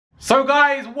So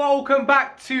guys, welcome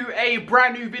back to a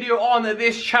brand new video on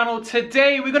this channel.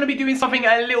 Today we're going to be doing something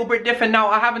a little bit different. Now,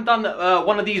 I haven't done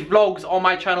one of these vlogs on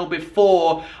my channel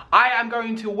before. I am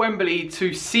going to Wembley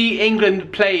to see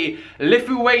England play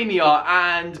Lithuania,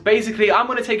 and basically I'm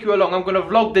going to take you along. I'm going to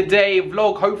vlog the day,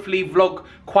 hopefully vlog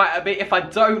quite a bit. If I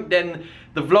don't, then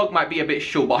the vlog might be a bit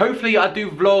short, but hopefully I do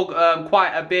vlog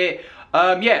quite a bit.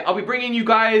 Yeah, I'll be bringing you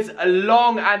guys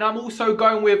along, and I'm also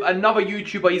going with another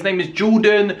YouTuber. His name is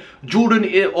Jordan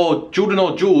or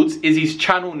Jules is his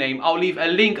channel name. I'll leave a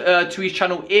link to his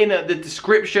channel in the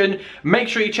description. Make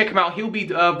sure you check him out. He'll be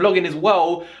vlogging as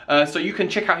well, so you can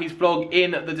check out his vlog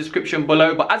in the description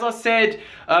below. But as I said,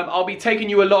 I'll be taking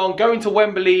you along, going to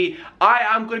Wembley. I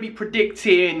am going to be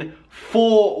predicting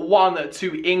 4-1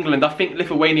 to England. I think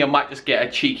Lithuania might just get a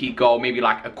cheeky goal, maybe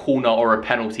like a corner or a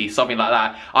penalty, something like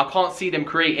that. I can't see them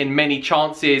creating many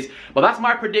chances, but that's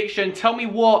my prediction. Tell me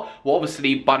what, well,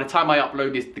 obviously by the time I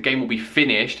upload this, the game will be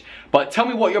finished, but tell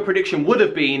me what your prediction would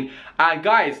have been. And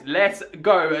guys, let's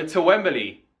go to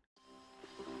Wembley.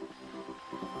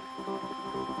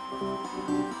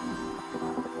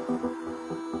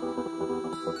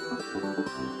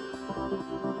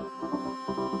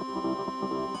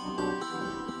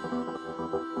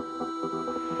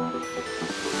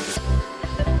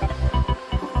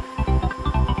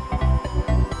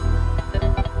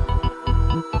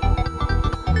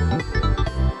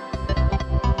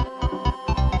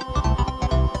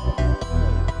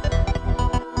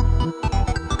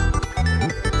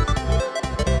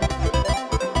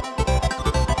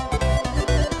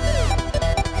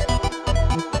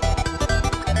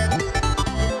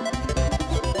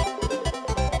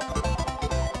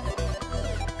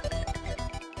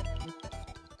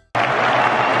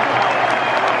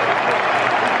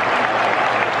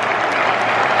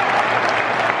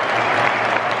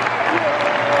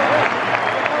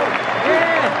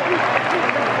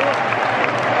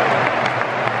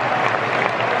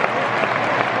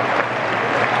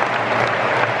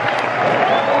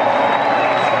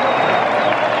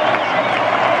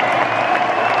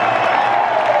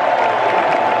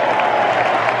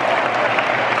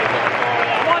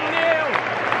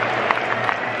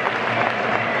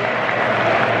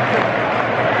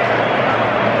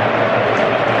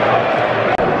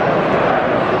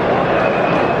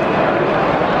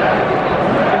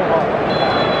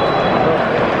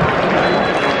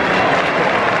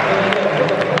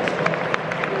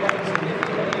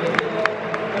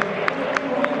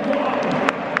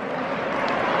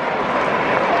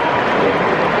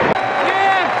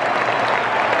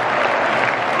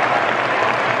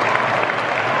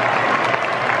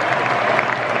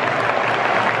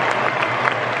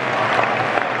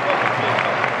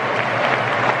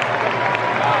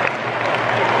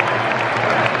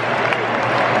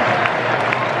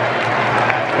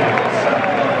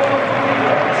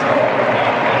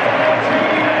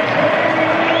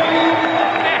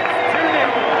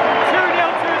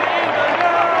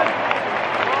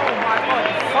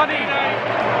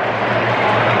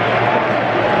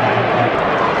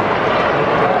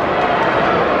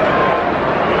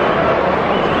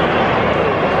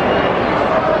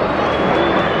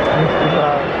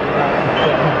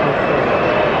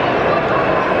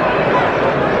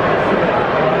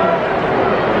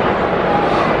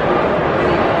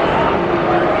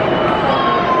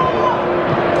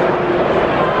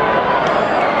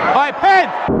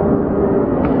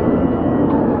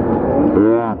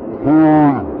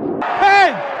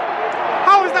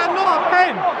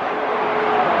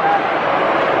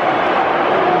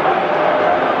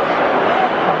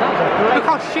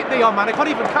 Shit they are, man. They can't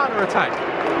even counter-attack.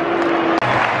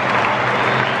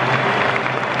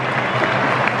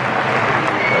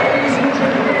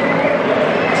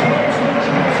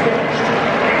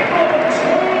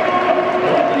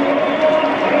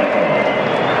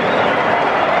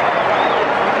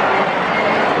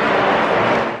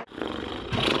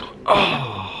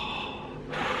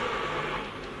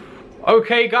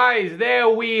 Okay guys, there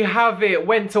we have it.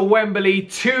 Went to Wembley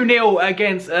 2-0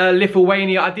 against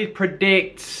Lithuania. I did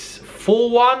predict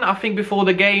 4-1 I think before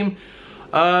the game.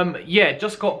 Yeah,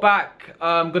 just got back.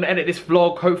 I'm gonna edit this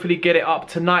vlog, hopefully get it up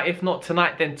tonight. If not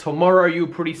tonight, then tomorrow. You'll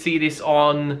probably see this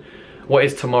on, what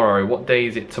is tomorrow? What day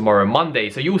is it tomorrow? Monday.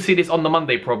 So you'll see this on the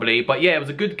Monday probably. But yeah, it was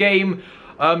a good game.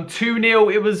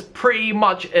 2-0, it was pretty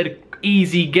much an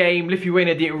easy game.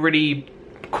 Lithuania didn't really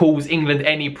cause England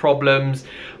any problems,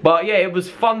 but yeah, it was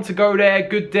fun to go there.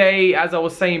 Good day, as I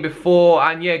was saying before.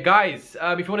 And yeah guys,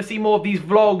 if you want to see more of these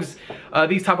vlogs,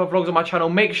 these type of vlogs on my channel,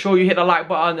 make sure you hit the like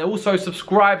button and also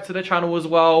subscribe to the channel as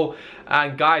well.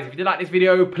 And guys, if you did like this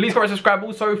video, please go and subscribe.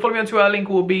 Also follow me on Twitter, link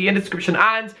will be in the description,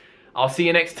 and I'll see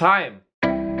you next time.